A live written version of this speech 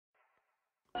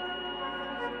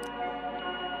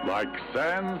Like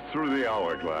sand through the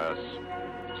hourglass,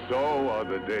 so are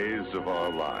the days of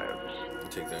our lives.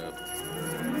 Take that up.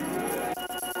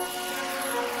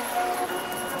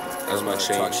 That's my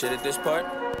chain. Talk shit at this part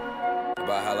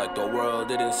about how like the world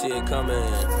didn't see it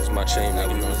coming. That's my chain. Now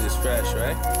you know this fresh,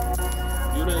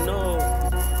 right? You didn't know.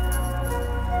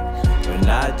 We're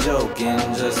not joking,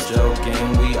 just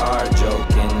joking. We are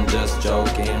joking, just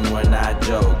joking. We're not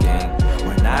joking.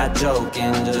 We're not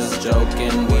joking, just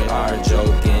joking. We are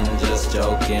joking, just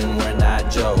joking. We're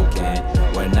not joking.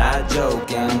 We're not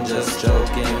joking, just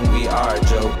joking. We are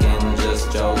joking,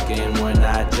 just joking. We're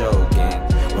not joking.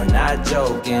 We're not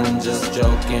joking, just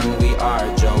joking. We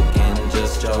are joking,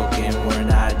 just joking. We're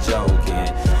not joking.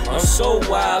 I'm so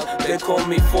wild, they call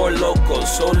me Four Loko,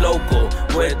 so local,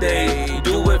 where they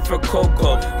do it for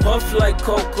cocoa. Puff like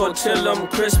cocoa till I'm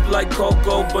crisp like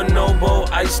cocoa.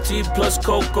 Bonobo, iced tea plus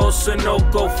cocoa.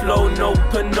 Sunoco flow, no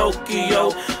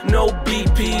Pinocchio, no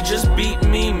BP, just beat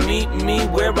me, meet me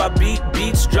where I beat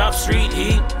beats, drop street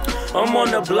heat. I'm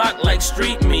on the block like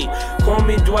street meat. Call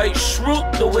me Dwight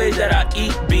Schrute, the way that I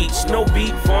eat beats. No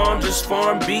beat farm, just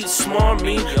farm beats, smart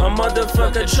me. A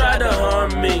motherfucker try to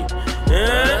harm me.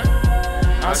 Yeah?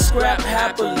 I scrap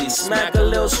happily, smack a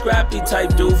little scrappy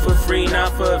type dude for free,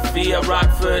 not for a fee. I rock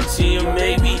for a tea, or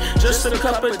maybe just a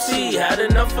cup of tea. Had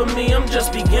enough of me, I'm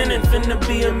just beginning. Finna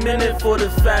be a minute for the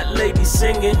fat lady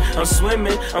singing. I'm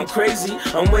swimming, I'm crazy,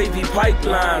 I'm wavy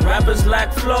pipeline. Rappers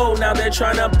lack flow, now they're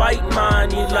trying to bite mine.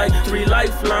 Need like 3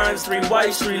 lifelines, 3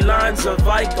 whites, 3 lines of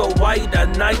Ico white a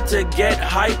night to get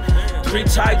hype. 3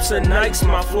 types of nights,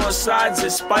 my floor sides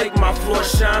is spike, my floor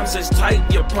shines is tight,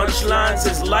 your punchlines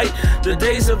is light. The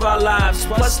days of our lives,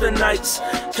 plus the nights.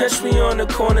 Catch me on the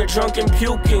corner, drunk and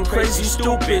puking, crazy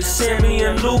stupid, Sammy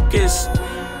and Lucas.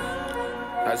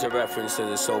 That's a reference to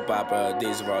the soap opera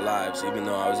Days of Our Lives, even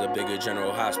though I was a bigger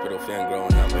General Hospital fan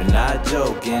growing up. We're not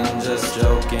joking, just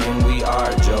joking. We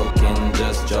are joking,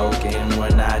 just joking.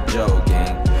 We're not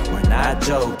joking. We're not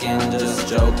joking, just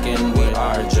joking. We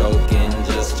are joking,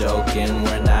 just joking.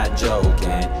 We're not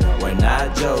joking. We're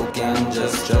not joking,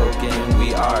 just joking.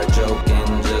 We are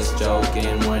joking, just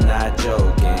joking. We're not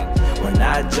joking. We're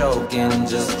not joking,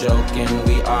 just joking.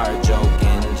 We are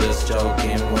joking, just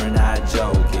joking. We're not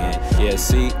joking. Yeah,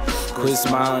 see, quit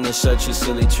smiling and shut your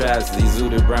silly traps. These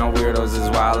zooted brown weirdos is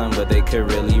wildin', but they could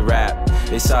really rap.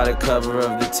 They saw the cover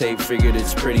of the tape, figured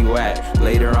it's pretty whack.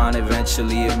 Later on,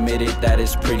 eventually admitted that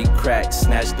it's pretty cracked.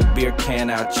 Snatched the beer can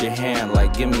out your hand,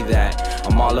 like give me that.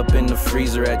 I'm all up in the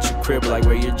freezer at your crib, like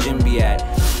where your gym be at.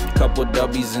 Couple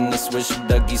W's in the swisher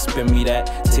Dougie, spin me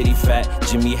that. Titty fat,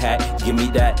 Jimmy hat, give me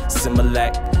that.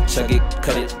 Similac, chug it,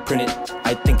 cut it, print it.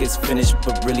 I think it's finished,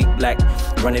 but really black.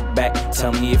 Run it back,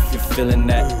 tell me if you're feeling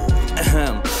that.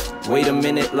 Wait a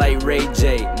minute, like Ray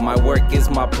J. My work is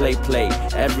my play.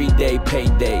 Everyday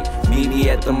payday. Meet me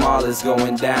at the mall, it's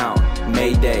going down.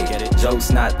 Mayday.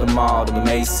 Jokes not the mall, the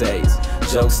Macy's.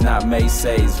 Jokes not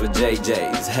Macy's for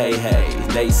JJ's. Hey,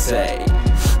 they say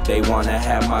they wanna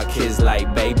have my kids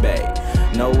like baby.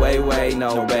 No way,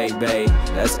 no baby.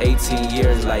 That's 18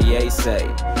 years like Ye say.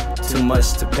 Too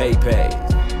much to pay.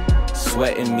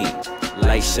 Sweating me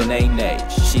like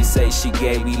Shanae. She say she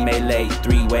gave me melee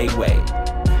 3-way.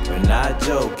 We're not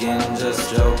joking,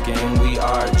 just joking. We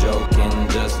are joking,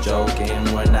 just joking.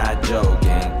 We're not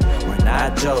joking. We're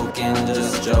not joking,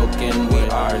 just joking. We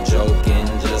are joking,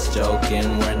 just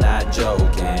joking. We're not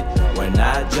joking. We're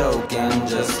not joking,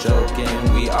 just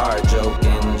joking. We are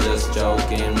joking, just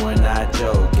joking. We're not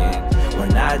joking. We're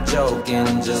not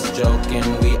joking, just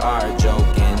joking. We are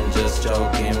joking, just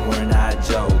joking. We're not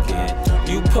joking.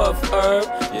 You puff herb,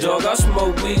 dog, I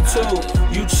smoke weed too.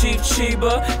 You Chief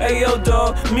Chiba, ayo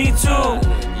dog, me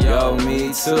too. Yo,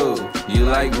 me too. You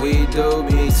like weed, dude?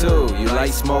 Me too. You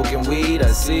like smoking weed?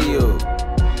 I see you.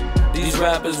 These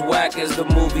rappers whack as the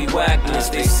movie Whackness.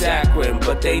 They saccharine,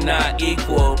 but they not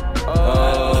equal.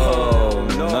 Oh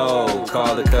no,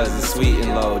 call it cause it's sweet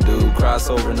and low, dude.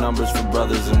 Crossover numbers for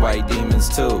brothers and white demons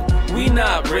too. We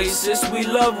not racist, we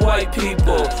love white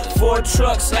people. 4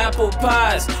 trucks, apple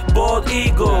pies, bald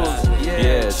eagles.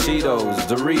 Yeah, Cheetos,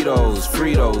 Doritos,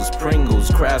 Fritos, Pringles,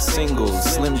 Kraft Singles,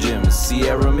 Slim Jims,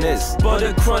 Sierra Mist,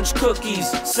 Butter Crunch cookies,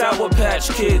 Sour Patch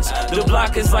Kids. The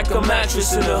block is like a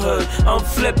mattress in the hood, I'm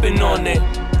flipping on it.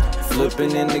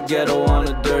 Flipping in the ghetto on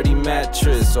a dirty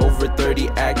mattress. Over 30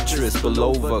 actress,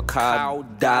 Belova, Cow,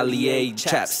 Dalier,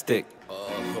 chapstick.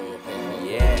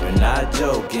 We're not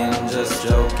joking, just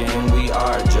joking. We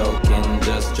are joking,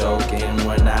 just joking.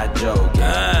 We're not joking.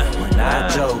 We're not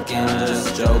joking,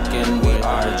 just joking. We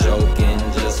are joking,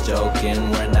 just joking.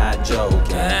 We're not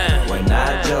joking. We're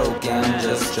not joking,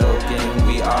 just joking.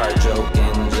 We are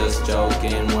joking, just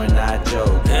joking. We're not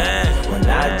joking.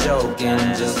 joking,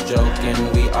 just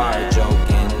joking. We are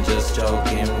joking, just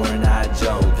joking. We're not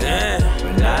joking.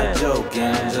 We're not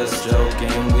joking, just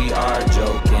joking. We are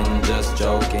joking, just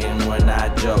joking. We're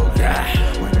not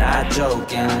joking. We're not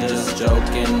joking, just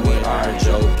joking. We are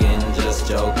joking, just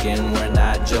joking. We're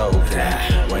not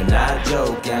joking. We're not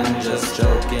joking, just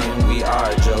joking. We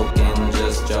are joking,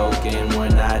 just joking. We're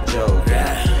not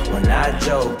joking. We're not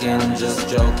joking, just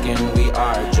joking. We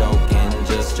are joking,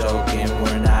 just joking.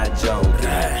 We're